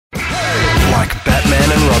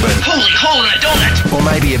Melbourne. Holy hole in a donut! Or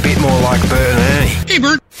maybe a bit more like Bert and Ernie. Hey,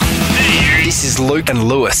 Bert. Hey, This is Luke and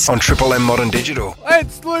Lewis on Triple M Modern Digital.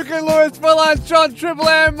 It's Luke and Lewis for lunch on Triple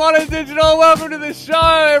M Modern Digital. Welcome to the show,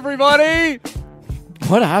 everybody.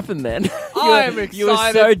 What happened then? I am You were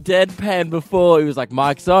excited. so deadpan before. He was like,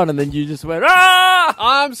 mic's on, and then you just went, ah!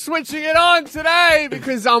 I'm switching it on today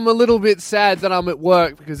because I'm a little bit sad that I'm at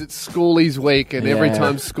work because it's Schoolies week, and every Yeah.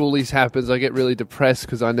 time Schoolies happens, I get really depressed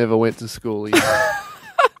because I never went to Schoolies.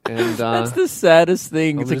 And That's the saddest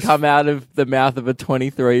thing I'm to just- come out of the mouth of a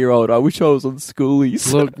 23-year-old. I wish I was on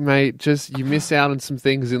schoolies. look, mate, just you miss out on some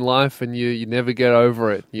things in life, and you never get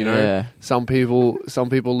over it. You know, Yeah. some people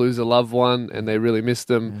lose a loved one, and they really miss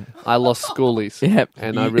them. I lost Schoolies, Yep.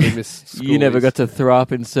 and I really miss Schoolies. You never got to throw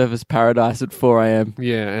up in Surface Paradise at 4 a.m.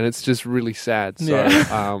 Yeah, and it's just really sad. So,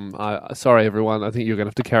 Yeah. sorry everyone. I think you're going to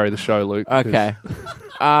have to carry the show, Luke. 'cause- Okay.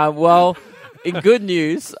 Well, in good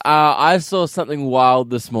news, I saw something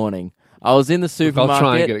wild this morning. I was in the I'll supermarket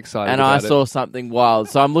try and get excited and I about it. saw something wild.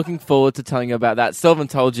 So I'm looking forward to telling you about that. Sylvan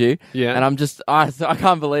told you. Yeah. And I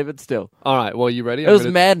can't believe it still. All right. Well, you ready? It was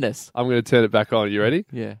madness. I'm going to turn it back on. You ready?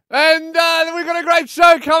 Yeah. And we've got a great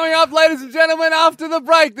show coming up, ladies and gentlemen. After the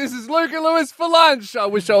break, this is Luke and Lewis for lunch. I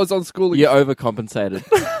wish I was on school. You're overcompensated.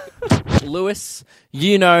 Lewis,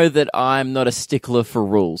 you know that I'm not a stickler for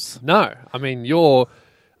rules. No, I mean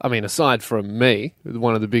aside from me,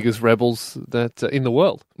 one of the biggest rebels that in the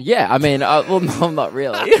world. Yeah, I mean, well, no, not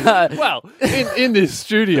really. Well, in this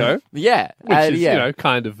studio, yeah. which is yeah.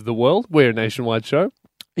 kind of the world. We're a nationwide show.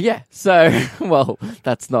 Yeah. So, well,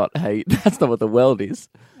 that's not what the world is.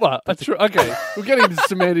 Well, true. Okay, we're getting into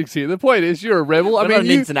semantics here. The point is, you're a rebel. We're I not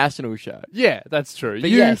mean, an international show. yeah, that's true. But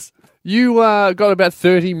yes. You got about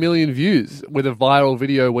 30 million views with a viral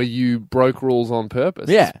video where you broke rules on purpose.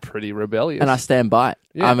 Yeah. It's pretty rebellious. And I stand by it.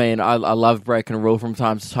 Yeah. I mean, I love breaking a rule from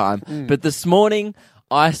time to time. But this morning,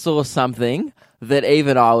 I saw something that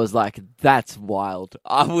even I was like, that's wild.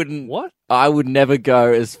 What? I would never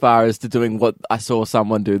go as far as to doing what I saw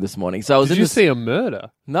someone do this morning. So I was Did in you this- see a murder?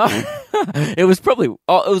 No. It was probably, it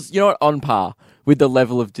was, you know what, on par with the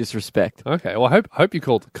level of disrespect. Okay, well, I hope you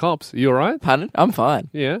called the cops. Are you all right? Pardon? I'm fine.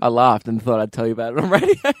 Yeah. I laughed and thought I'd tell you about it on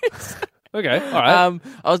radio. Okay, all right.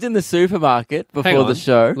 I was in the supermarket Hang before on. the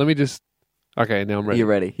show. Let me just... Okay, now I'm ready. You're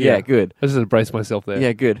ready? Yeah, good. I just had to brace myself there.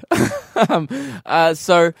 Yeah, good.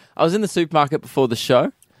 So I was in the supermarket before the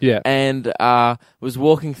show. Yeah. And was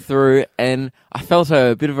walking through, and I felt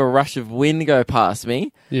a bit of a rush of wind go past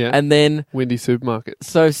me. Yeah. And then, Windy supermarket.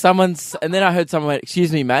 and then I heard someone,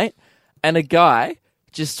 "Excuse me, mate," and a guy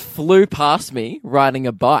just flew past me riding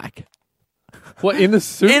a bike What, in the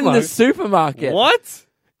supermarket? in the supermarket. What?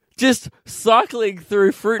 Just cycling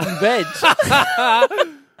through fruit and veg.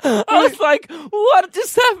 I was like, "What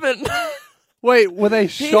just happened?" Wait, were they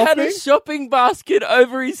He shopping? had a shopping basket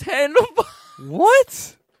over his handlebar.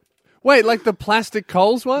 What? Wait, like the plastic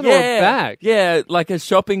Coles one or a bag? Yeah, like a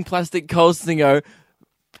shopping plastic Coles thingo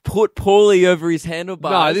put poorly over his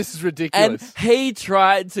handlebars. No, this is and ridiculous. he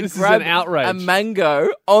tried to This is grab an outrage. a mango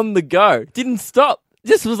on the go. Didn't stop.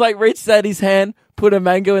 Just was like reached out his hand, put a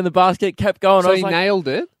mango in the basket, kept going. So I was he like, nailed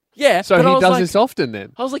it? yeah. So but I he was does like, this often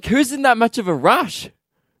then? I was like, who's in that much of a rush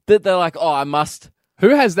that they're like, oh, I must. Who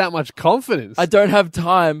has that much confidence? I don't have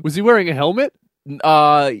time. Was he wearing a helmet?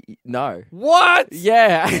 No. What?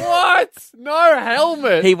 Yeah. What? No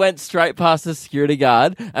helmet? He went straight past the security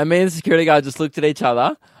guard, and me and the security guard just looked at each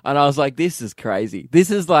other, and I was like, this is crazy. This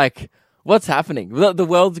is like, what's happening? The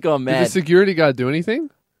world's gone Did mad. the security guard do anything?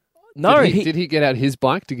 No, Did he get out his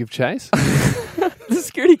bike to give chase? the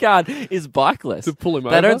security guard is bikeless. To pull him They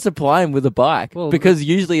over? don't supply him with a bike, Well, because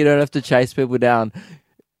usually you don't have to chase people down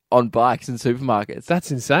on bikes in supermarkets.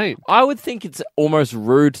 That's insane. I would think it's almost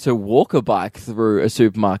rude to walk a bike through a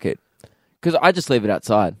supermarket, because I just leave it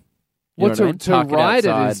outside. You know To what I mean? Park ride it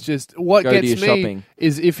outside, is just what go to gets me your shopping.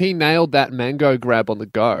 is if he nailed that mango grab on the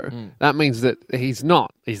go. That means that he's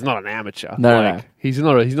not an amateur. No. He's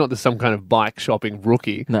not some kind of bike shopping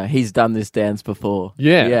rookie. No, he's done this dance before.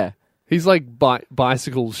 Yeah. Yeah. He's like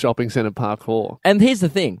bicycle shopping center parkour. And here's the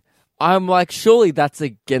thing. I'm like, surely that's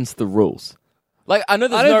against the rules. Like, I know I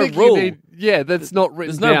there's don't no think rule. you need. Yeah, that's not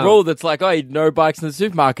written There's no down. rule that's like, oh, no bikes in the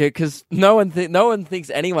supermarket, because no one thinks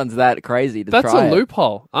anyone's that crazy to That's try a it.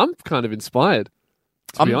 loophole. I'm kind of inspired,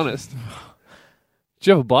 to be honest. Do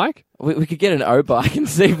you have a bike? We could get an O bike and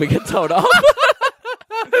see if we get told off.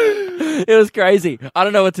 It was crazy. I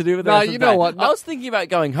don't know what to do with that. No, you know what? I was thinking about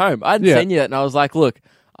going home. I hadn't Yeah. seen you yet, and I was like, look,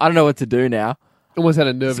 I don't know what to do now. Almost had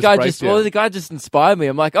a nervous The breakdown. guy just inspired me.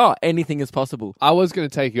 I'm like, oh, anything is possible. I was going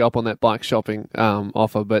to take you up on that bike shopping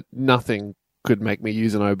offer, but nothing could make me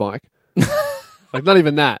use an O-bike. Like, not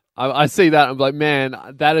even that. I see that, I'm like, man,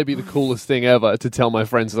 that'd be the coolest thing ever to tell my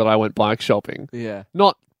friends that I went bike shopping. Yeah.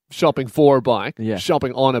 Not shopping for a bike, Yeah.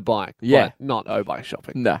 shopping on a bike. Yeah. Like, not bike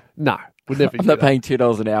shopping. No. No, would never I'm do not that. paying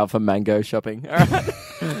 $2 an hour for mango shopping. All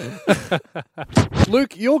right.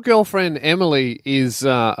 Luke, your girlfriend Emily is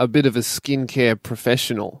a bit of a skincare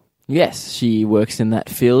professional. Yes, she works in that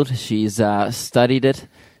field. She's studied it.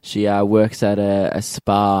 She works at a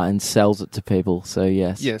spa and sells it to people. So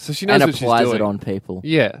yes, Yeah, so she knows and what she's applies doing. it on people.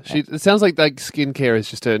 Yeah, it sounds like skincare is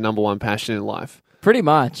just her number one passion in life. Pretty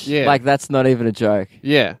much. Yeah. Like that's not even a joke.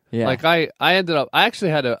 Yeah, Yeah. Like I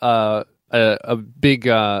actually had a big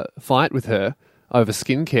fight with her over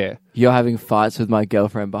skincare. You're having fights with my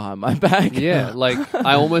girlfriend behind my back. Yeah, like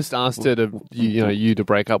I almost asked her to you to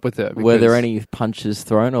break up with her. Were there because- any punches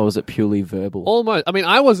thrown, or was it purely verbal? Almost. I mean,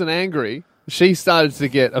 I wasn't angry. She started to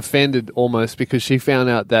get offended almost because she found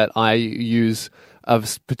out that I use a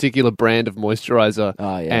particular brand of moisturizer.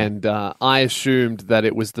 Oh, yeah. And I assumed that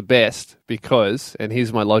it was the best because, and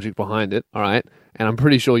here's my logic behind it, all right? And I'm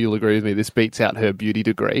pretty sure you'll agree with me, this beats out her beauty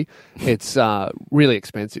degree. It's really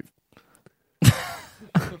expensive.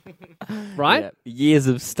 Right? Yeah. Years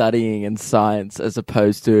of studying and science as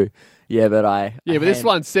opposed to, but I. Yeah, but this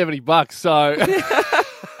one's $70, so...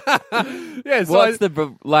 yeah, so What's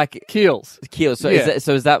like Kiehl's. Kiehl? So Yeah.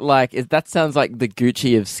 is that like that sounds like the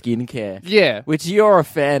Gucci of skincare? Yeah. Which you're a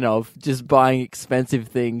fan of, just buying expensive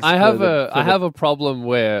things. I have a problem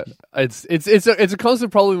where it's a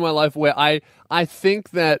constant problem in my life where I think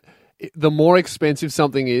that the more expensive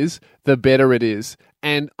something is, the better it is.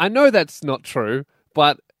 And I know that's not true,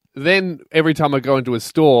 but then every time I go into a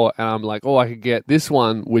store and I'm like, oh, I could get this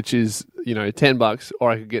one, which is, $10,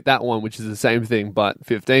 or I could get that one, which is the same thing, but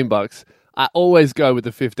 $15. I always go with the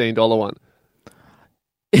 $15 one.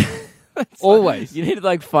 Always. You need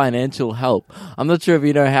like financial help. I'm not sure if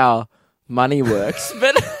you know how money works,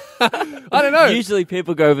 but I don't know. usually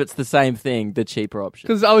people go if it's the same thing, the cheaper option.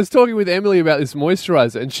 Because I was talking with Emily about this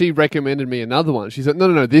moisturizer, and she recommended me another one. She said,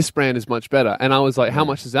 no, this brand is much better. And I was like, how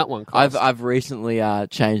much does that one cost? I've recently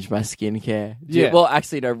changed my skincare. Yeah. Well,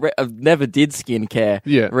 actually, no, I've never did skincare.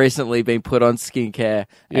 Yeah. Recently been put on skincare,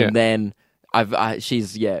 Yeah. and then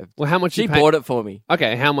she's Well, how much she you pay- bought it for me.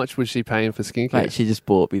 Okay, how much was she paying for skincare? Mate, she just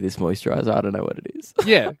bought me this moisturizer. I don't know what it is.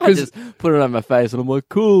 Yeah, I because just put it on my face, and I'm like,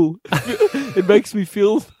 cool. It makes me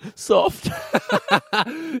feel soft.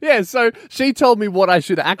 yeah, so she told me what I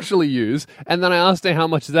should actually use, and then I asked her how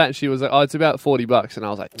much is that, and she was like, oh, it's about $40, and I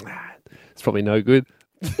was like, it's probably no good.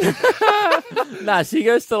 Nah, she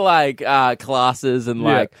goes to like classes and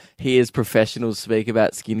like hears professionals speak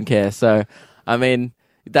about skincare. So, I mean,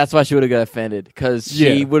 that's why she would have got offended because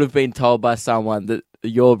she Yeah. would have been told by someone that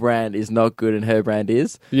your brand is not good and her brand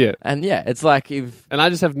is. Yeah. And it's like if And I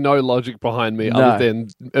just have no logic behind me No. other than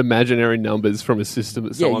imaginary numbers from a system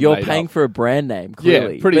that someone you're made paying up. for a brand name.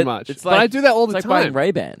 Clearly. Yeah, pretty But much. It's But like, I do that all the it's like time. buying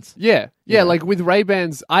Ray-Bans. Yeah, Yeah. like with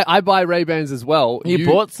Ray-Bans, I buy Ray-Bans as well. You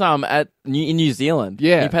bought some in New Zealand.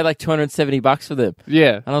 Yeah. You paid like $270 for them.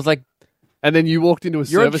 Yeah, And I was like, and then you walked into a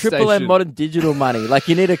you're on service Triple station. M Modern Digital money. Like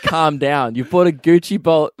you need to calm down. You bought a Gucci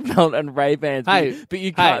belt and Ray Bans, Hey, but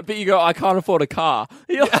you can't. hey. But you go, I can't afford a car.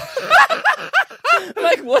 You're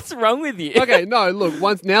like, what's wrong with you? Okay, no,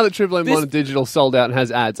 look, now that Triple M This- Modern Digital sold out and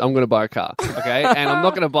has ads, I'm going to buy a car, okay? And I'm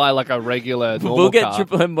not going to buy like a regular normal We'll get car.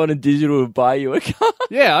 Triple M Modern Digital to buy you a car.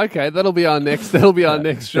 Yeah, okay, that'll be our next They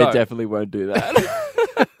show. definitely won't do that.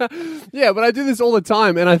 Yeah, but I do this all the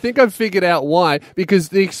time, and I think I've figured out why. Because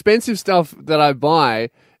the expensive stuff that I buy,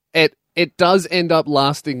 it does end up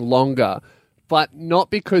lasting longer, but not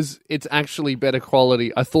because it's actually better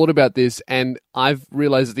quality. I thought about this, and I've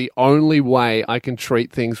realized the only way I can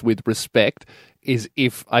treat things with respect is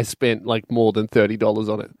if I spent like more than $30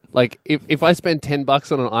 on it. Like if I spend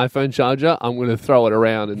 $10 on an iPhone charger, I'm going to throw it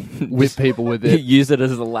around and whip people with You it. use it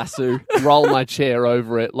as a lasso. Roll my chair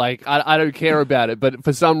over it. Like I don't care about it, but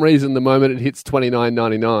for some reason, the moment it hits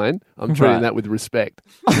 $29.99, I'm treating Right. that with respect.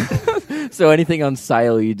 So anything on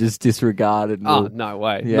sale, you just disregard and Oh will- no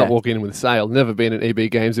way! Yeah. Not walking in with a sale. Never been at EB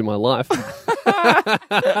Games in my life.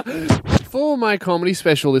 For my comedy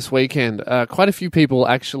special this weekend, quite a few people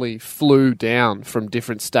actually flew down from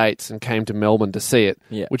different states and came to Melbourne to see it,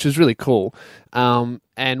 Yeah. which is really cool.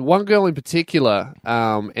 And one girl in particular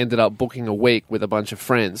ended up booking a week with a bunch of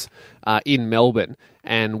friends in Melbourne,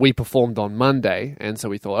 and we performed on Monday. And so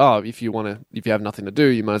we thought, oh, if you have nothing to do,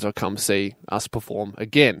 you might as well come see us perform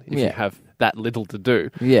again if you Yeah. have that little to do.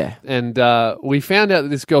 Yeah. And we found out that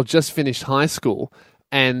this girl just finished high school,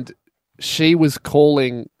 and she was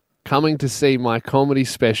coming to see my comedy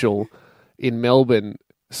special in Melbourne,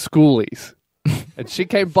 schoolies. And she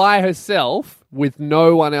came by herself with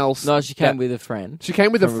no one else. No, she came with a friend. She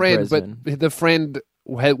came with a from friend, Brisbane. but the friend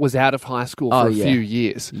was out of high school for a few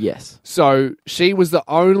years. Yes. So she was the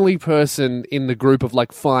only person in the group of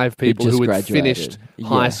like 5 people just who had graduated. finished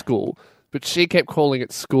high school. But she kept calling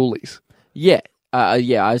it schoolies. Yeah.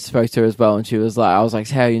 I spoke to her as well, and she was like, I was like,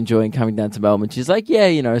 how are you enjoying coming down to Melbourne? She's like, yeah,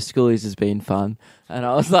 schoolies has been fun. And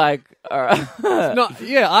I was like, all right.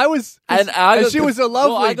 I was... And she was a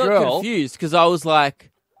lovely girl. I got confused because I was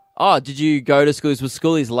like, oh, did you go to schoolies with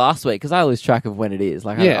schoolies last week? Because I lose track of when it is.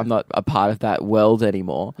 Like, I'm not a part of that world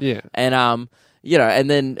anymore. Yeah. And,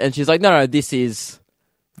 and she's like, no, this is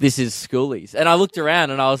schoolies. And I looked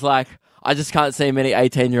around and I was like, I just can't see many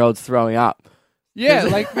 18-year-olds throwing up. Yeah,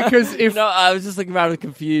 like, because if... I was just looking around and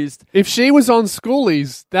confused. If she was on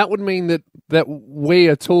schoolies, that would mean that we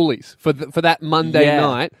are toolies for that Monday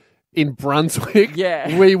night in Brunswick.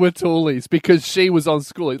 Yeah. We were toolies because she was on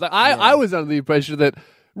schoolies. Like, I was under the impression that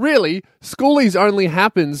really schoolies only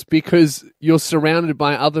happens because you're surrounded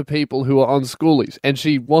by other people who are on schoolies, and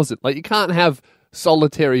she wasn't. Like, you can't have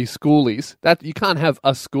solitary schoolies. That you can't have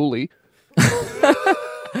a schoolie.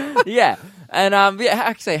 Yeah. And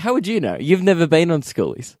actually, how would you know? You've never been on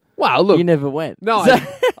schoolies. Wow, look. You never went. No,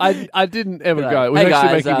 I didn't ever go. It was hey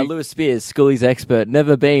actually guys, Lewis Spears, schoolies expert.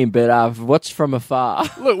 Never been, but I've watched from afar.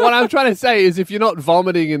 Look, what I'm trying to say is if you're not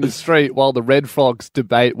vomiting in the street while the Red Frogs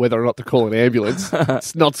debate whether or not to call an ambulance,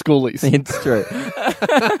 it's not schoolies. It's true.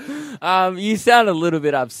 You sound a little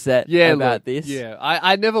bit upset about this. Yeah,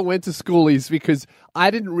 I never went to schoolies because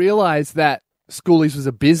I didn't realize that schoolies was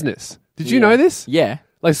a business. Did you know this? Yeah.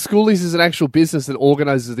 Like, schoolies is an actual business that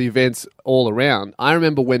organizes the events all around. I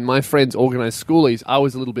remember when my friends organized schoolies, I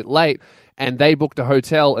was a little bit late, and they booked a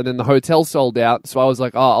hotel, and then the hotel sold out, so I was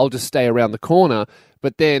like, I'll just stay around the corner.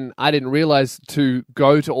 But then I didn't realize to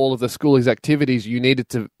go to all of the schoolies activities, you needed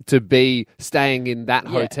to be staying in that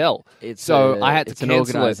hotel. I had to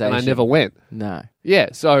cancel it, and I never went. No. Yeah,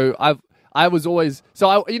 so I was always...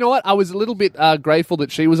 So, you know what? I was a little bit grateful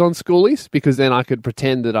that she was on schoolies because then I could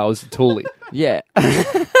pretend that I was a toolie. Yeah.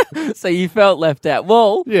 So you felt left out.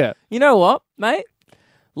 Well, yeah. You know what, mate?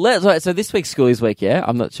 So this week's Schoolies Week, yeah?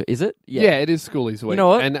 I'm not sure. Is it? Yeah, it is Schoolies Week. You know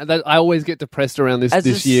what? And I always get depressed around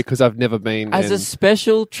this year because I've never been. As a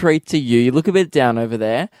special treat to you, you look a bit down over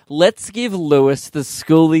there. Let's give Lewis the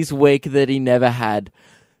Schoolies Week that he never had.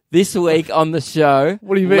 This week on the show,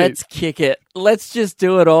 what do you mean? Let's kick it. Let's just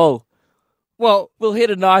do it all. Well, we'll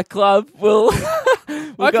hit a nightclub.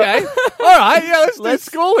 Okay. All right. Yeah, let's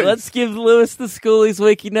do schoolies. Let's give Lewis the Schoolies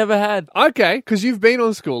Week he never had. Okay, because you've been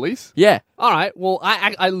on schoolies. Yeah. All right. Well,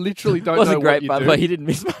 I literally don't know Wasn't great, what you by do. the way. You didn't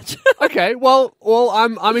miss much. Okay. Well,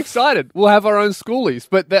 I'm excited. We'll have our own schoolies,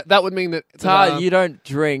 but that would mean that you don't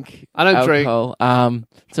drink. I don't alcohol. Drink.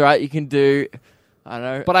 It's all right. You can do. I don't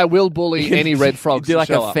know. But I will bully any Red Frogs. Do like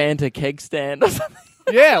to show a up. Fanta keg stand or something.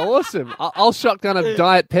 Yeah, awesome. I'll shotgun a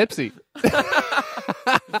Diet Pepsi.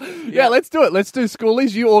 Yeah, let's do it. Let's do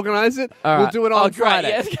schoolies. You organize it. All we'll right. do it on Friday.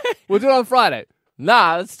 Yes. We'll do it on Friday.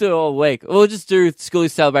 Nah, let's do it all week. We'll just do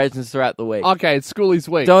Schoolies celebrations throughout the week. Okay, it's schoolies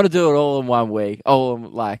week. Don't want to do it all in 1 week. All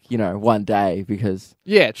in, one day because...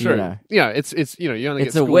 Yeah, true. You know. It's you only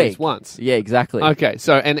It's get a schoolies week. once. Yeah, exactly. Okay,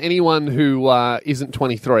 so, and anyone who isn't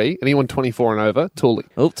 23, anyone 24 and over, toolie.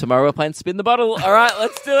 Oh, tomorrow we're playing Spin the Bottle. All right,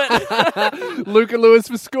 let's do it. Luke and Lewis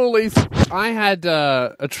for schoolies. I had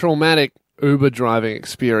a traumatic Uber driving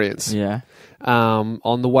experience. Yeah.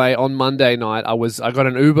 On the way on Monday night, I got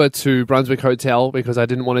an Uber to Brunswick Hotel because I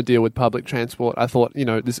didn't want to deal with public transport. I thought,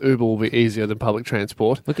 this Uber will be easier than public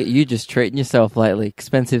transport. Look at you just treating yourself lately.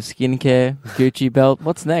 Expensive skincare, Gucci belt.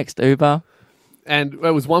 What's next, Uber? And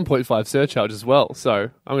it was 1.5 surcharge as well, so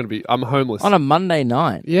I'm homeless. On a Monday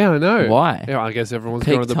night? Yeah, I know. Why? Yeah, I guess everyone's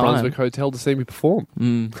Peak going to the time. Brunswick Hotel to see me perform.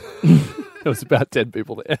 There was about 10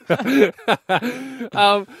 people there.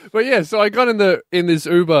 But yeah, so I got in this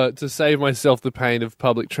Uber to save myself the pain of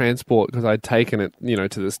public transport because I'd taken it,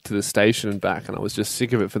 to the station and back, and I was just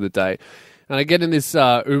sick of it for the day. And I get in this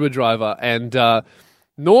Uber driver, and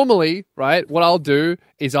normally, right, what I'll do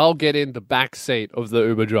is I'll get in the back seat of the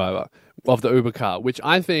Uber driver, of the Uber car, which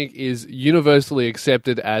I think is universally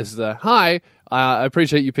accepted as hi, I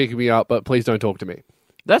appreciate you picking me up, but please don't talk to me.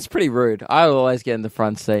 That's pretty rude. I always get in the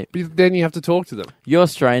front seat. But then you have to talk to them. You're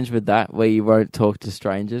strange with that, where you won't talk to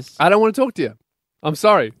strangers. I don't want to talk to you. I'm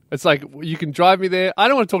sorry. It's like, you can drive me there. I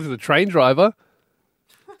don't want to talk to the train driver.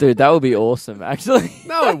 Dude, that would be awesome, actually.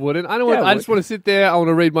 No, I wouldn't. I don't want. Yeah, I just want to sit there. I want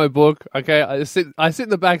to read my book. Okay, I sit in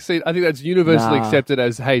the back seat. I think that's universally accepted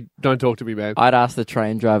as, hey, don't talk to me, man. I'd ask the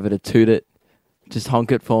train driver to toot it. just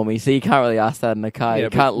honk it for me. So you can't really ask that in a car. Yeah, you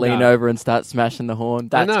but can't lean no. over and start smashing the horn.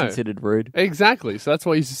 That's know. considered rude. Exactly. So that's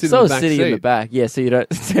why you used to sit So in the back sitting seat. in the back. Yeah, so you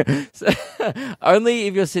don't... so, only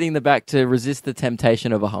if you're sitting in the back to resist the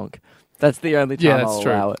temptation of a honk. That's the only time Yeah, that's I'll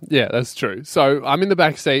true. allow it. Yeah, that's true. So I'm in the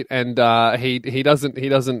back seat, and he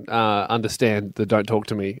doesn't understand the "don't talk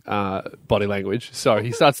to me" body language. So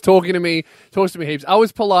he starts talking to me, talks to me heaps. I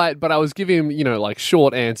was polite, but I was giving him like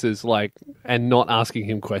short answers, and not asking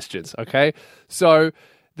him questions. Okay, so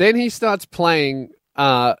then he starts playing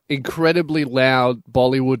incredibly loud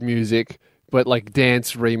Bollywood music, but like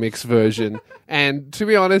dance remix version. And to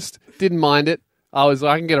be honest, didn't mind it. I was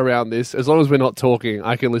like, I can get around this. As long as we're not talking,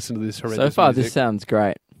 I can listen to this horrendous So far, music. this sounds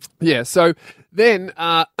great. Yeah, so then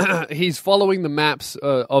he's following the maps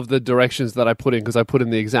of the directions that I put in, because I put in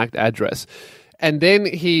the exact address. And then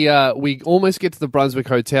we almost get to the Brunswick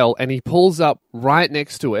Hotel, and he pulls up right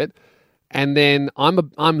next to it. And then I'm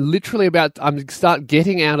literally I'm start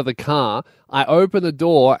getting out of the car. I open the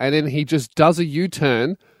door, and then he just does a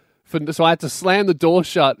U-turn. So I had to slam the door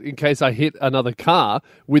shut in case I hit another car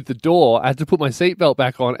with the door. I had to put my seatbelt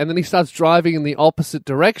back on, and then he starts driving in the opposite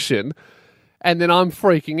direction. And then I'm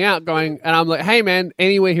freaking out, and I'm like, "Hey man,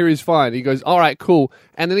 anywhere here is fine." He goes, "All right, cool."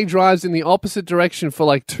 And then he drives in the opposite direction for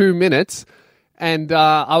like 2 minutes, and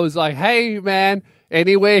I was like, "Hey man,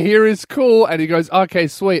 anywhere here is cool." And he goes, "Okay,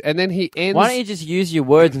 sweet." And then he ends. Why don't you just use your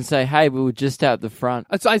words and say, "Hey, we were just out the front."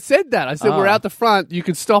 So I said that. I said, "We're out the front. You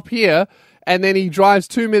can stop here." And then he drives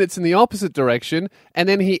 2 minutes in the opposite direction, and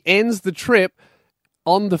then he ends the trip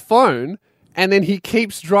on the phone, and then he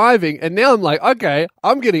keeps driving. And now I'm like, okay,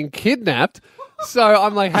 I'm getting kidnapped. So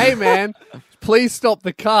I'm like, "Hey, man, please stop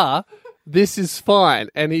the car. This is fine."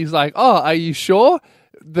 And he's like, "Oh, are you sure?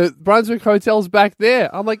 The Brunswick Hotel's back there."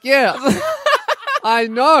 I'm like, "Yeah, I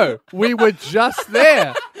know. We were just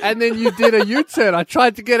there. And then you did a U-turn. I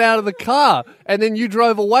tried to get out of the car, and then you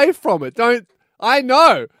drove away from it. I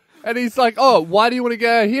know." And he's like, "Oh, why do you want to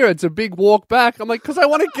go out here? It's a big walk back." I'm like, "Because I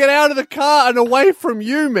want to get out of the car and away from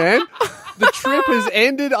you, man. The trip has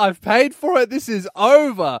ended. I've paid for it. This is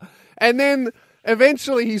over." And then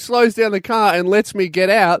eventually he slows down the car and lets me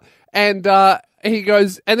get out. And he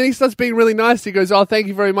goes, and then he starts being really nice. He goes, "Oh, thank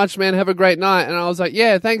you very much, man. Have a great night." And I was like,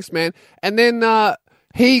 "Yeah, thanks, man." And then I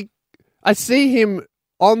see him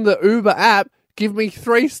on the Uber app give me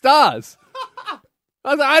 3 stars. I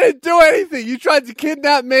was like, "I didn't do anything. You tried to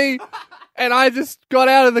kidnap me, and I just got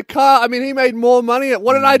out of the car." I mean, he made more money.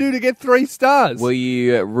 What did I do to get 3 stars? Were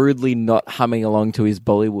you rudely not humming along to his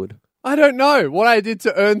Bollywood? I don't know what I did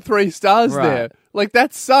to earn 3 stars Right. there. Like,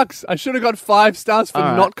 that sucks. I should have got 5 stars for All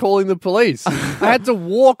right. not calling the police. I had to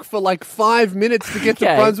walk for like 5 minutes to get to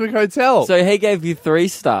Okay. Brunswick Hotel. So he gave you 3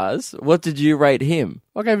 stars. What did you rate him?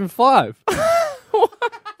 I gave him 5.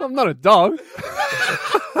 I'm not a dog.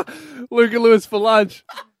 Luke and Lewis for lunch.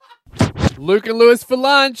 Luke and Lewis for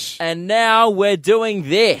lunch. And now we're doing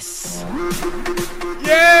this.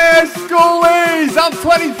 Yes, schoolies! I'm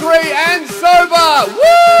 23 and sober!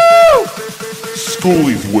 Woo!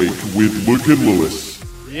 Schoolies Week with Luke and Lewis.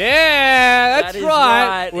 Yeah, that's That is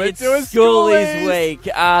right. We're It's doing Schoolies Week.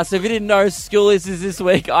 So if you didn't know, Schoolies is this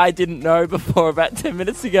week. I didn't know before about 10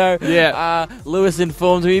 minutes ago. Yeah. Lewis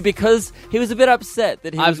informed me because he was a bit upset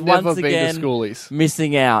that he was I've never once been again to schoolies.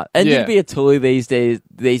 missing out. And Yeah. you'd be a toolie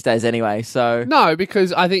these days anyway, so... No,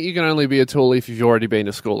 because I think you can only be a toolie if you've already been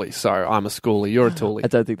a schoolie. So I'm a schoolie. You're a toolie. I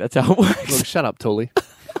don't think that's how it works. Look, shut up, toolie.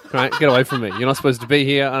 Right, get away from me. You're not supposed to be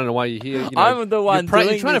here. I don't know why you're here. I'm the one you're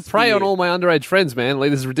doing trying this to for prey you. on all my underage friends, man.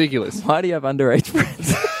 Like, this is ridiculous. Why do you have underage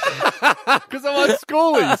friends? Because I'm on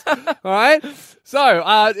schoolies. All right?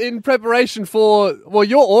 So, in preparation for... Well,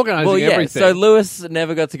 you're organising everything. So Lewis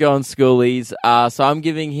never got to go on Schoolies, so I'm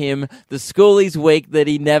giving him the Schoolies week that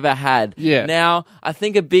he never had. Yeah. Now, I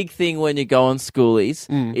think a big thing when you go on Schoolies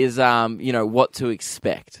is, what to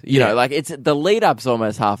expect. You know, like, it's the lead-up's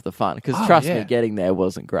almost half the fun, because trust me, getting there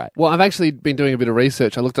wasn't great. Well, I've actually been doing a bit of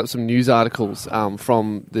research. I looked up some news articles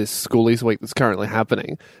from this Schoolies week that's currently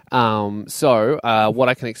happening. So, what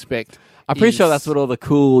I can expect... I'm pretty sure that's what all the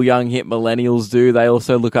cool young hip millennials do. They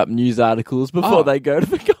also look up news articles before they go to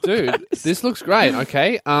the Gold Dude, Coast. this looks great,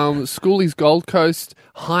 okay? Schoolies Gold Coast,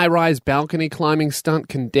 high-rise balcony climbing stunt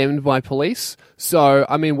condemned by police. So,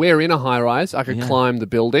 I mean, we're in a high-rise. I could climb the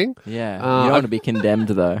building. Yeah, you don't want to be condemned,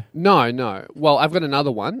 though. No. Well, I've got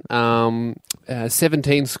another one.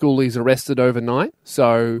 17 schoolies arrested overnight.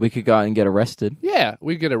 So, We could go out and get arrested. yeah,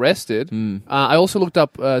 we get arrested. I also looked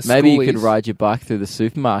up Maybe you schoolies. could ride your bike through the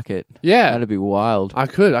supermarket. Yeah. That'd be wild. I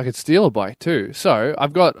could steal a bike too. So,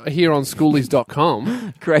 I've got here on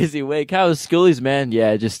schoolies.com. Crazy week. How was Schoolies, man?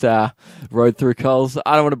 Yeah, just rode through Coles.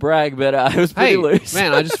 I don't want to brag, but it was pretty Hey, loose.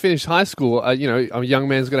 man, I just finished high school. You know, a young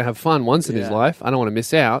man's going to have fun once in his Yeah. life. I don't want to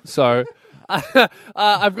miss out. So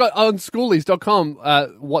I've got on schoolies.com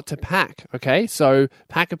what to pack. Okay, so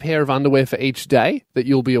pack a pair of underwear for each day that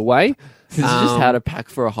you'll be away. This is just how to pack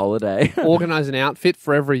for a holiday. Organize an outfit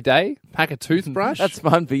for every day. Pack a toothbrush. That's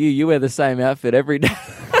fun for you. You wear the same outfit every day.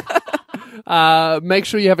 Make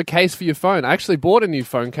sure you have a case for your phone. I actually bought a new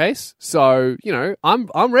phone case, so you know I'm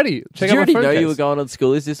ready. Check Did you out already my phone know case. you were going on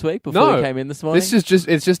schoolies this week before No, you came in this morning? This is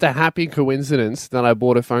it's just a happy coincidence that I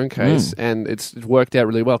bought a phone case, and it's worked out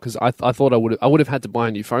really well because I thought I would have had to buy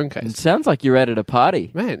a new phone It case. sounds like you're ready to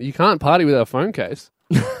party. Man, you can't party without a phone case.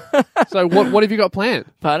 So what have you got planned?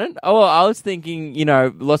 Pardon? Oh, well, I was thinking, you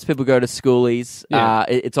know, lots of people go to schoolies. Yeah.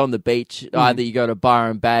 It's on the beach. Either you go to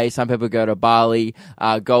Byron Bay, some people go to Bali,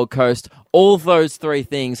 Gold Coast. All those three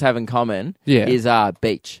things have in common is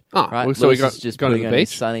beach. Oh, right? well, so we Lewis got is just going to putting the on his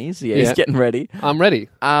beach? sunnies. Yeah, Yeah. he's getting ready. I'm ready.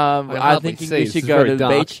 I'm hardly thinking see. we This should is go very to the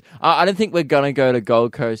dark. beach. I don't think we're going to go to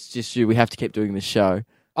Gold Coast just we have to keep doing this show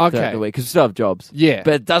throughout Okay. the week because we still have jobs. Yeah.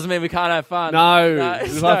 But it doesn't mean we can't have fun. No,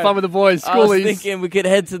 just have fun with the boys. I was Schoolies. thinking we could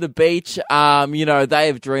head to the beach. You know, they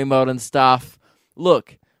have Dreamworld and stuff.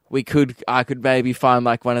 Look, I could maybe find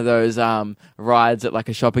like one of those rides at like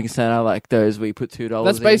a shopping center, like those where you put $2.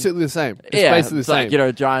 That's in. basically the same. It's yeah, basically the it's same. like, you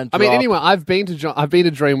know, giant. I mean, drop. anyway, I've been to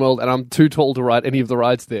Dreamworld, and I'm too tall to ride any of the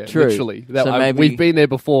rides there. True. Literally, So maybe- we've been there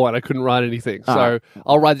before, and I couldn't ride anything. So Alright.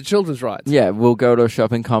 I'll ride the children's rides. Yeah, we'll go to a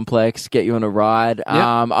shopping complex, get you on a ride.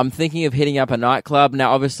 Yeah. I'm thinking of hitting up a nightclub.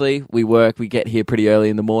 Now, obviously, we get here pretty early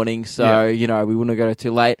in the morning, so, Yeah. you know, we wouldn't go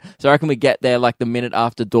too late. So I reckon we get there like the minute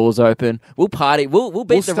after doors open. We'll party. We'll beat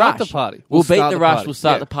We'll the start rush. the party. We'll beat start the the rush. party. We'll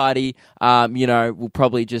start Yeah. the party. You know, we'll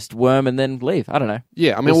probably just worm and then leave. I don't know.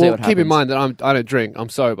 Yeah, I mean, We'll see well, what keep in happens. mind that I don't drink. I'm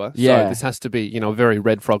sober. Yeah. So this has to be, you know, very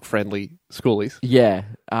Red Frog friendly schoolies. Yeah.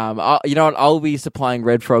 You know what? I'll be supplying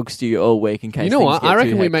red frogs to you all week in case. You know things what? get I too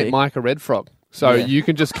reckon we make hectic. Mike a Red Frog. So Yeah. you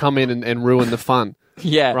can just come in and ruin the fun.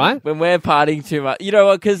 Yeah, Right? When we're partying too much, you know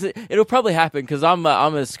what? Because it'll probably happen. Because I'm a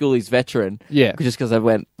schoolies veteran. Yeah. Just because I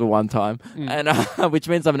went the one time, and which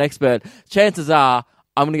means I'm an expert. Chances are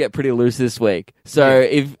I'm going to get pretty loose this week. So Yeah.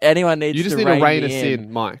 if anyone needs, You just to need to rein me us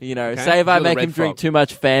in, Mike. You know, Okay? say if I You're the make Red him drink Frog. too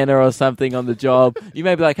much Fanta or something on the job, you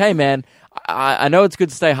may be like, "Hey, man, I know it's good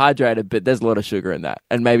to stay hydrated, but there's a lot of sugar in that,"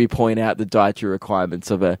 and maybe point out the dietary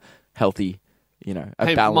requirements of a healthy, you know, a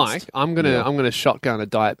Hey, balanced. Mike, I'm gonna shotgun a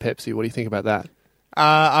Diet Pepsi. What do you think about that?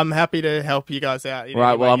 I'm happy to help you guys out. in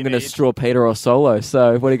Right, any well, way I'm you going to need. straw Peter or solo.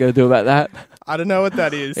 So, what are you going to do about that? I don't know what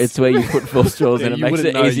that is. It's where you put 4 straws Yeah, in. It you makes wouldn't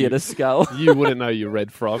it know easier you- to scull. You wouldn't know you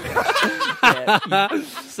Red Frog.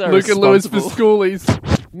 So Luke and Lewis for responsible.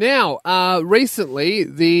 schoolies. Now, recently,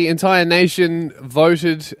 the entire nation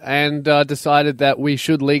voted and decided that we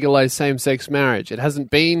should legalize same-sex marriage. It hasn't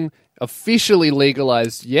been officially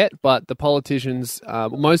legalized yet, but the politicians,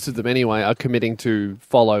 most of them anyway, are committing to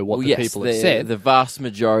follow what Well, the yes, people have the, said. the vast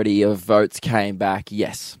majority of votes came back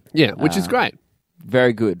yes. Yeah, which is great.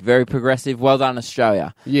 Very good. Very progressive. Well done,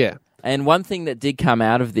 Australia. Yeah. And one thing that did come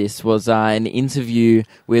out of this was an interview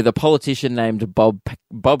with a politician named Bob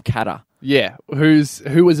Catter. Yeah,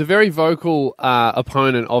 who was a very vocal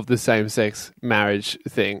opponent of the same-sex marriage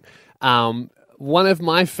thing. One of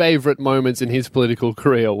my favourite moments in his political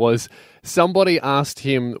career was somebody asked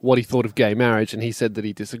him what he thought of gay marriage, and he said that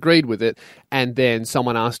he disagreed with it. And then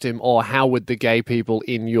someone asked him, how would the gay people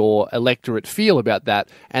in your electorate feel about that?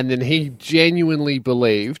 And then he genuinely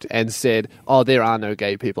believed and said, there are no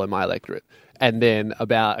gay people in my electorate. And then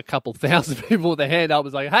about a couple thousand people with their hand up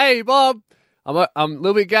was like, hey, Bob, I'm a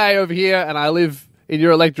little bit gay over here, and I live in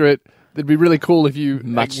your electorate. It'd be really cool if you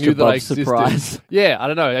Much knew to that I Bob's existed. surprise. Yeah, I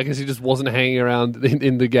don't know. I guess he just wasn't hanging around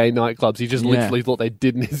in the gay nightclubs. He just Yeah. literally thought they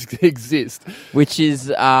didn't exist. Which is,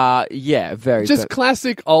 very Just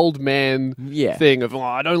classic old man Yeah. thing of,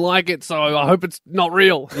 I don't like it, so I hope it's not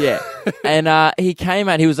real. Yeah. And he came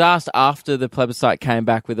out, he was asked after the plebiscite came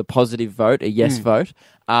back with a positive vote, a yes vote.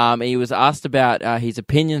 He was asked about his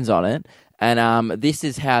opinions on it, and this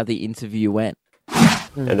is how the interview went.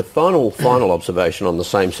 And a final observation on the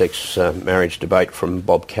same-sex marriage debate from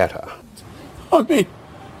Bob Catter. I mean,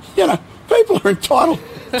 people are entitled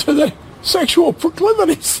to their sexual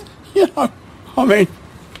proclivities. I mean,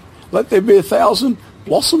 let there be 1,000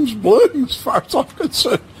 blossoms bloom as far as I'm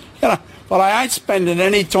concerned. But I ain't spending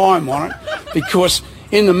any time on it because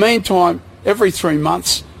in the meantime, every 3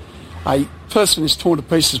 months, a person is torn to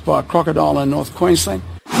pieces by a crocodile in North Queensland.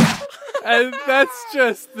 And that's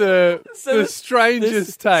just the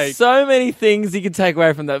strangest take. So many things you can take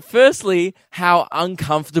away from that. Firstly, how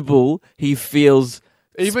uncomfortable he feels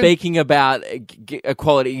speaking about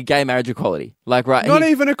equality, gay marriage equality. Like, right? Not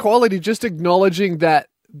even equality, just acknowledging that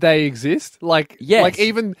they exist. Like, Yes. like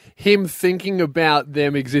even him thinking about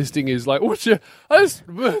them existing is like, oh, shit, I just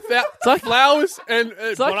like- flowers and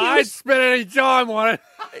like but he I was- spent any time on it.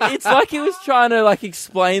 It's like he was trying to like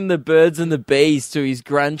explain the birds and the bees to his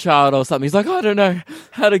grandchild or something. He's like, I don't know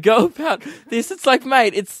how to go about this. It's like,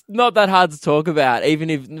 mate, it's not that hard to talk about,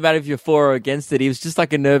 even if no matter if you're for or against it. He was just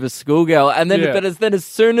like a nervous schoolgirl. And then, Yeah. but as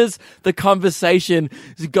soon as the conversation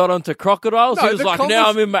got onto crocodiles, No, he was the like, now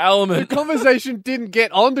I'm in my The element. conversation didn't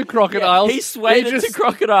get onto crocodiles. Yeah, he swayed it to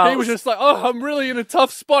crocodiles. He was just like, oh, I'm really in a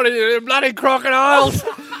tough spot in bloody crocodiles.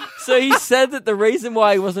 So he said that the reason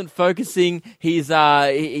why he wasn't focusing he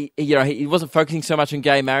wasn't focusing so much on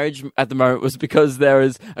gay marriage at the moment was because there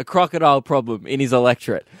is a crocodile problem in his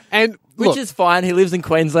electorate, And which look, is fine. He lives in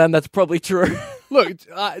Queensland. That's probably true. look,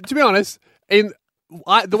 to be honest,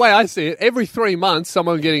 the way I see it, every 3 months,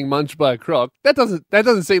 someone getting munched by a croc, that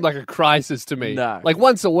doesn't seem like a crisis to me. No. Like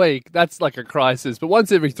once a week, that's like a crisis, but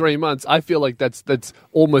once every 3 months, I feel like that's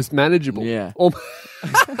almost manageable. Yeah.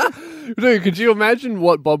 Dude, could you imagine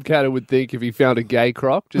what Bob Catter would think if he found a gay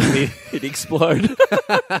croc? Just It'd explode.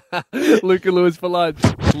 Luke and Lewis for lunch.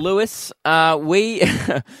 Lewis, we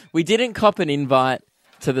we didn't cop an invite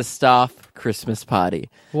to the staff Christmas party.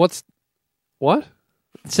 What?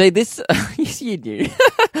 See, this yes, you knew.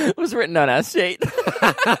 It was written on our sheet.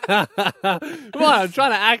 Come on, I'm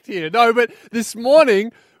trying to act here. No, but this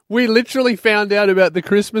morning we literally found out about the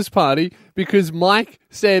Christmas party because Mike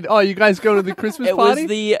said, "Oh, you guys going to the Christmas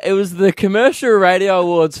party?" It was the commercial radio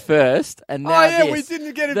awards first, and now yeah, this. we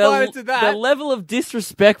didn't get invited to that. The level of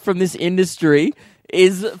disrespect from this industry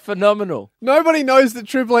is phenomenal. Nobody knows that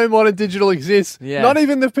Triple M Modern Digital exists. Yeah. Not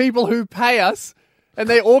even the people who pay us. And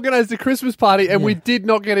they organised a Christmas party and we did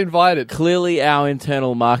not get invited. Clearly, our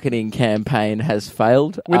internal marketing campaign has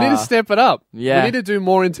failed. We need to step it up. yeah. We need to do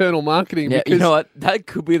more internal marketing Yeah, because you know what? That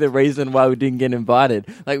could be the reason why we didn't get invited.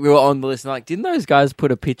 Like, we were on the list and like, didn't those guys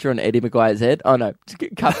put a picture on Eddie Maguire's head? Oh, no.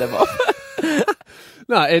 Just cut them off.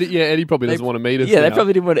 No, Eddie probably doesn't want to meet us. Yeah, they now.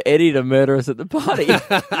 probably didn't want Eddie to murder us at the party.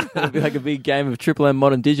 It'd be like a big game of Triple M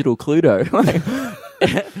Modern Digital Cluedo.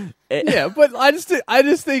 Yeah, but I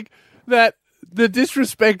just think that the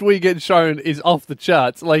disrespect we get shown is off the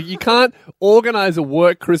charts. Like, you can't organise a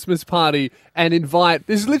work Christmas party and invite...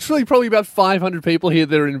 There's literally probably about 500 people here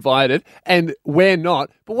that are invited, and we're not.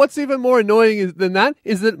 But what's even more annoying than that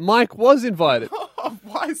is that Mike was invited.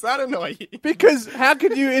 Why is that annoying? Because how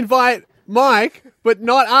could you invite Mike, but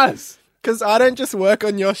not us? Because I don't just work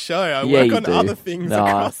on your show. I Yeah, work you on do. other things No.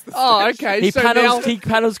 across the Oh, okay. He so now...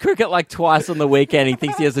 panels cricket like twice on the weekend. He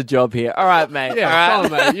thinks he has a job here. All right, mate. Yeah, All right.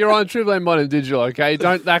 come on, mate. You're on Triple M Modern Digital, okay?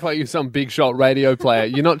 Don't act like you're some big shot radio player.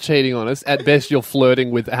 You're not cheating on us. At best, you're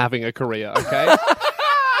flirting with having a career, okay?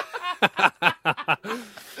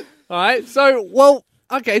 All right, so, well,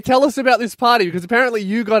 okay, tell us about this party, because apparently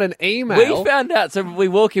you got an email. We found out, so we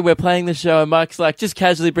walk in, we're playing the show, and Mike's like, just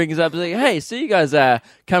casually brings up, like, hey, so you guys are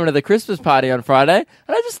coming to the Christmas party on Friday? And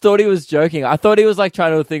I just thought he was joking. I thought he was like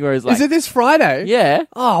trying to do a thing where he's like, Is it this Friday? yeah,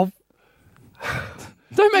 Oh,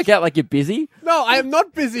 don't make out like you're busy. no, I am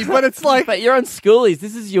not busy, but it's like... But you're on schoolies.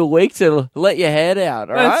 This is your week to let your head out,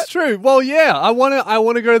 all right? That's true. Well, yeah, I want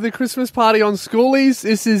to go to the Christmas party on schoolies.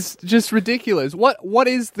 This is just ridiculous. What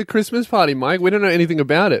is the Christmas party, Mike? We don't know anything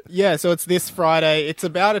about it. Yeah, so it's this Friday. It's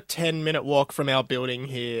about a 10-minute walk from our building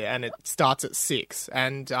here, and it starts at 6.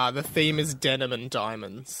 And the theme is denim and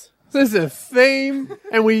diamonds. There's a theme,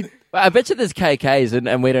 and we... Well, I bet you there's KKs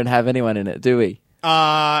and we don't have anyone in it, do we?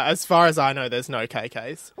 As far as I know, there's no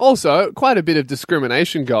KKs. Also, quite a bit of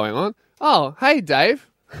discrimination going on. Oh, hey, Dave.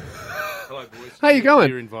 Hello, boys. How you going?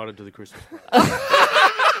 You're invited to the Christmas party.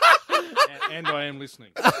 and I am listening.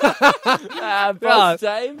 Boss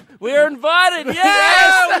Dave, we're invited, Yeah,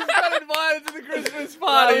 yes! we got invited to the Christmas That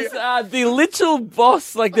party. was, the literal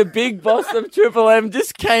boss, like the big boss of Triple M,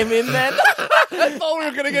 just came in then. I thought we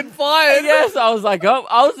were going to get fired. Yes, I was like, oh,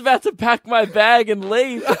 I was about to pack my bag and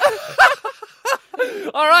leave.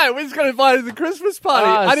 All right, we just got invited to the Christmas party.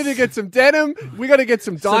 Oh, I need to get some denim. We got to get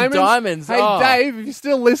some diamonds. diamonds, Hey, oh. Dave, if you're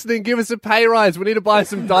still listening, give us a pay rise. We need to buy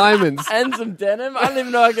some diamonds. And some denim. I don't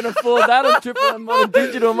even know I can afford that on Triple M Modern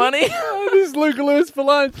Digital money. This is Luke and Lewis for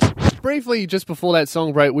lunch. briefly, just before that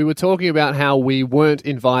song break, we were talking about how we weren't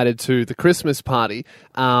invited to the Christmas party,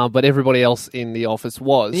 but everybody else in the office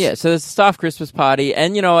was. Yeah, so there's a staff Christmas party,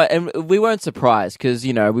 and and we weren't surprised because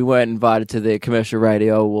we weren't invited to the Commercial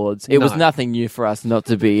Radio Awards. It was nothing new for us not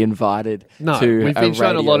to be invited. No, to we've been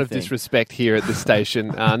shown a lot of thing. disrespect here at this station.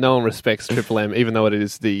 No one respects Triple M, even though it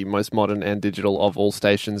is the most modern and digital of all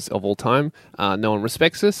stations of all time. No one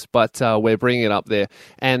respects us, but we're bringing it up there.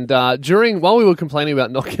 And while we were complaining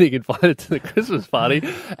about not getting invited to the Christmas party,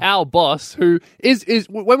 our boss, who is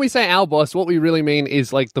when we say our boss, what we really mean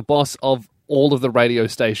is like the boss of all of the radio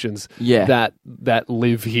stations that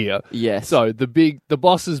live here. Yes. So the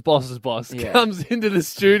boss's boss's boss comes into the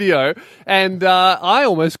studio, and I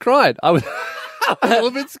almost cried. I was a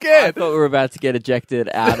little bit scared. I thought we were about to get ejected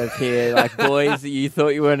out of here. Like, boys, you thought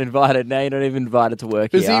you weren't invited. Now you're not even invited to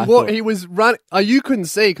work here. Because he was running. You couldn't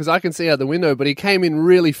see because I can see out the window, but he came in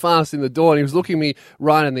really fast in the door and he was looking me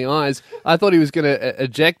right in the eyes. I thought he was going to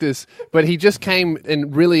eject us, but he just came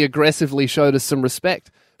and really aggressively showed us some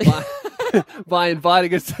respect by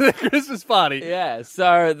inviting us to the Christmas party. Yeah,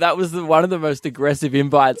 so that was one of the most aggressive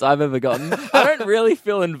invites I've ever gotten. I don't really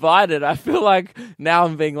feel invited. I feel like now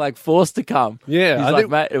I'm being forced to come. Yeah. He's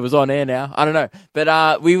mate, it was on air now. I don't know.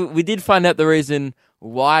 But we did find out the reason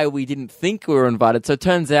why we didn't think we were invited. So it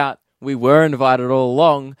turns out we were invited all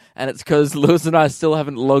along, and it's because Lewis and I still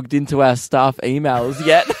haven't logged into our staff emails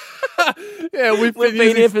yet. Yeah, we've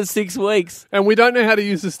been here for 6 weeks. And we don't know how to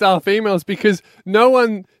use the staff emails because no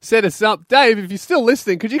one set us up. Dave, if you're still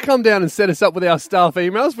listening, could you come down and set us up with our staff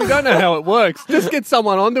emails? We don't know how it works. Just get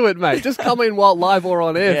someone onto it, mate. Just come in while live or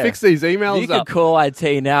on air. Yeah. Fix these emails you could call IT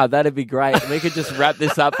now. That'd be great. We could just wrap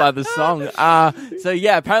this up by the song. So,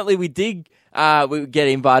 yeah, apparently we did we get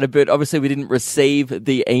invited, but obviously we didn't receive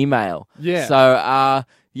the email. Yeah. So,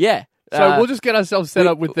 yeah. So we'll just get ourselves set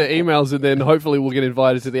up with the emails and then hopefully we'll get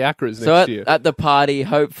invited to the Acras next year. At the party,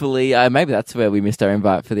 hopefully, maybe that's where we missed our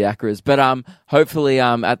invite for the Acras, but hopefully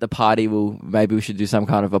at the party maybe we should do some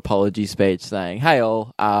kind of apology speech saying, hey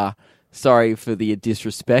all, sorry for the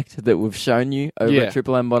disrespect that we've shown you over at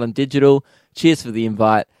Triple M Modern Digital. Cheers for the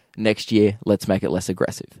invite. Next year, let's make it less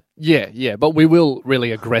aggressive. Yeah, but we will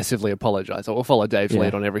really aggressively apologise. We'll follow Dave's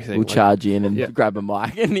lead on everything. We'll charge in and grab a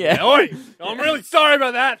mic. And Oi, I'm really sorry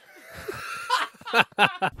about that.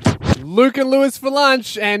 Luke and Lewis for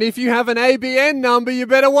lunch, and if you have an ABN number, you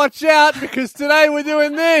better watch out because today we're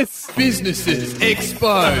doing this. Businesses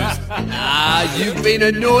exposed. You've been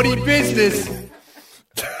a naughty business.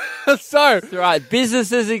 So, that's right,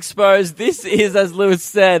 businesses exposed. This is, as Lewis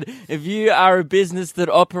said, if you are a business that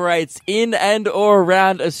operates in and or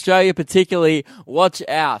around Australia particularly, watch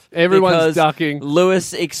out. Everyone's ducking.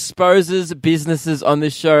 Lewis exposes businesses on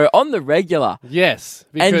this show on the regular. Yes.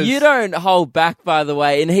 And you don't hold back, by the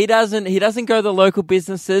way. And he doesn't go to the local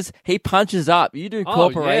businesses. He punches up. You do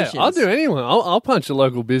corporations. Yeah. I'll do anyone. I'll punch a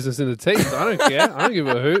local business in the teeth. I don't care. I don't give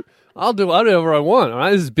a hoot. I'll do whatever I want, all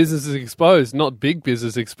right? This is businesses exposed, not big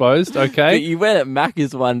business exposed, okay? But you went at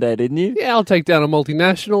Macca's one day, didn't you? Yeah, I'll take down a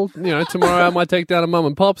multinational. Tomorrow I might take down a mum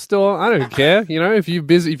and pop store. I don't care. If you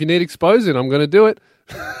need exposing, I'm going to do it.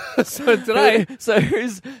 So today... So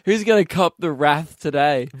who's going to cop the wrath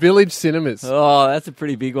today? Village Cinemas. Oh, that's a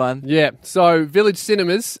pretty big one. Yeah. So Village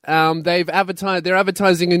Cinemas, they're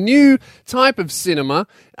advertising a new type of cinema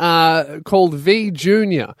called V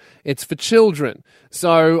Junior. It's for children.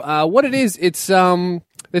 So what it is, it's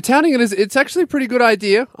they're touting it as it's actually a pretty good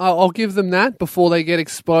idea. I'll give them that before they get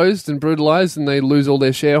exposed and brutalized and they lose all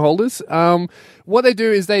their shareholders. What they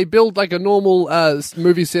do is they build like a normal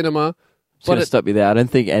movie cinema. Just to stop you there. I don't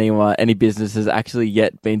think any business has actually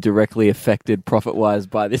yet been directly affected profit-wise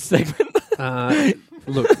by this segment.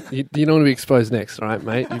 Look, you don't want to be exposed next, all right,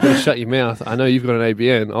 mate? You've got to shut your mouth. I know you've got an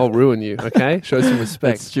ABN. I'll ruin you, okay? Show some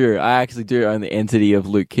respect. That's true. I actually do own the entity of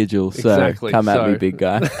Luke Kidgel, so exactly. Come at me, big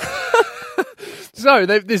guy. So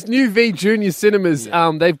this new V Junior Cinemas,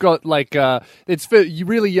 they've got it's for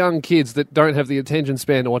really young kids that don't have the attention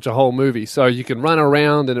span to watch a whole movie. So you can run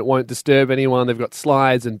around and it won't disturb anyone. They've got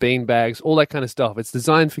slides and bean bags, all that kind of stuff. It's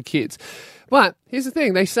designed for kids. But here's the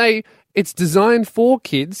thing. They say it's designed for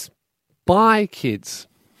kids by kids.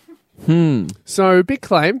 So big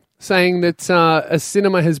claim saying that a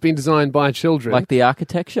cinema has been designed by children. Like the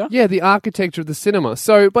architecture? Yeah, the architecture of the cinema.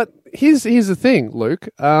 So, but here's the thing, Luke.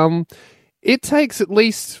 It takes at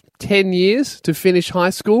least 10 years to finish high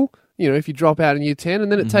school, if you drop out in year 10,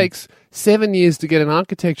 and then it takes 7 years to get an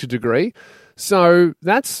architecture degree. So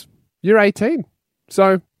you're 18.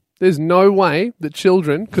 So there's no way that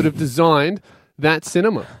children could have designed that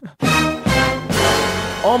cinema.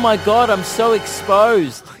 Oh my God, I'm so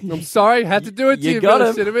exposed. I'm sorry, had to do it to You you, got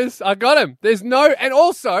Village him. Cinemas. I got him. There's no, and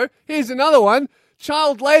also, here's another one.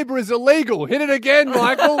 Child labour is illegal. Hit it again,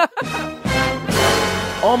 Michael.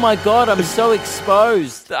 Oh my God, I'm so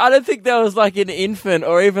exposed. I don't think there was like an infant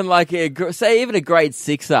or even like even a grade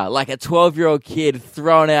sixer, like a 12-year-old kid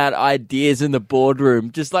throwing out ideas in the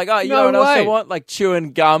boardroom. Just like, oh, you know what else I want? Like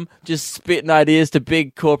chewing gum, just spitting ideas to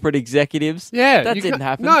big corporate executives. Yeah, That you didn't can't-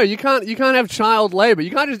 happen. No, you can't have child labour.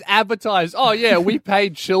 You can't just advertise, oh yeah, we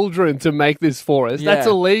paid children to make this for us. That's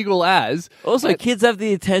Yeah. illegal as. Also, kids have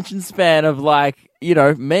the attention span of like,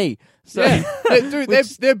 me. So, Yeah. Dude,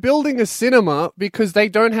 they're building a cinema because they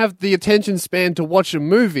don't have the attention span to watch a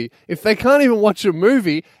movie. If they can't even watch a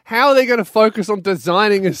movie, how are they going to focus on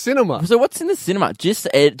designing a cinema? So what's in the cinema? Just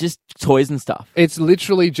toys and stuff. It's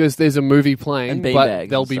literally just there's a movie playing, And but beanbags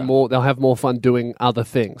they'll and be stuff. more. They'll have more fun doing other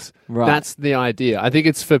things. Right. That's the idea. I think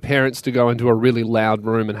it's for parents to go into a really loud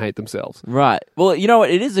room and hate themselves. Right. Well, you know what?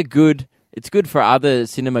 It's good for other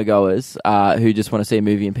cinema goers who just want to see a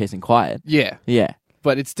movie in peace and quiet. Yeah. Yeah.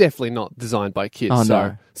 But it's definitely not designed by kids. Oh, so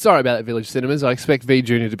no. sorry about that, Village Cinemas. I expect V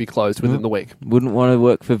Junior to be closed within the week. Wouldn't want to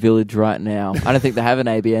work for Village right now. I don't think they have an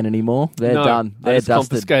ABN anymore. They're No, done. I They're just dusted.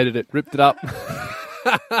 confiscated it, ripped it up.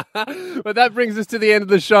 But that brings us to the end of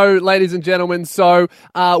the show, ladies and gentlemen. So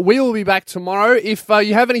we will be back tomorrow. If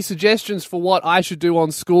you have any suggestions for what I should do on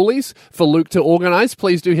Schoolies for Luke to organise,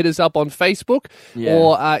 please do hit us up on Facebook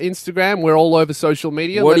or Instagram. We're all over social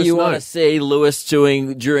media. What Let do you us know. want to see Lewis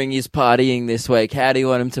doing during his partying this week? How do you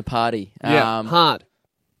want him to party? Yeah, hard.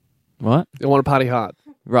 What? I want to party hard.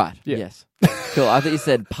 Right. Yeah. Yes. Cool. I thought you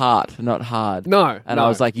said part, not hard. No. And no. I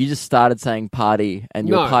was like, you just started saying party, and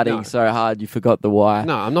you're No, partying no. so hard you forgot the why.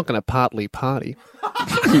 No, I'm not going to partly party.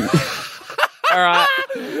 All right.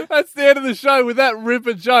 That's the end of the show with that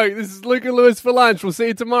ripper joke. This is Luke and Lewis for lunch. We'll see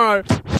you tomorrow.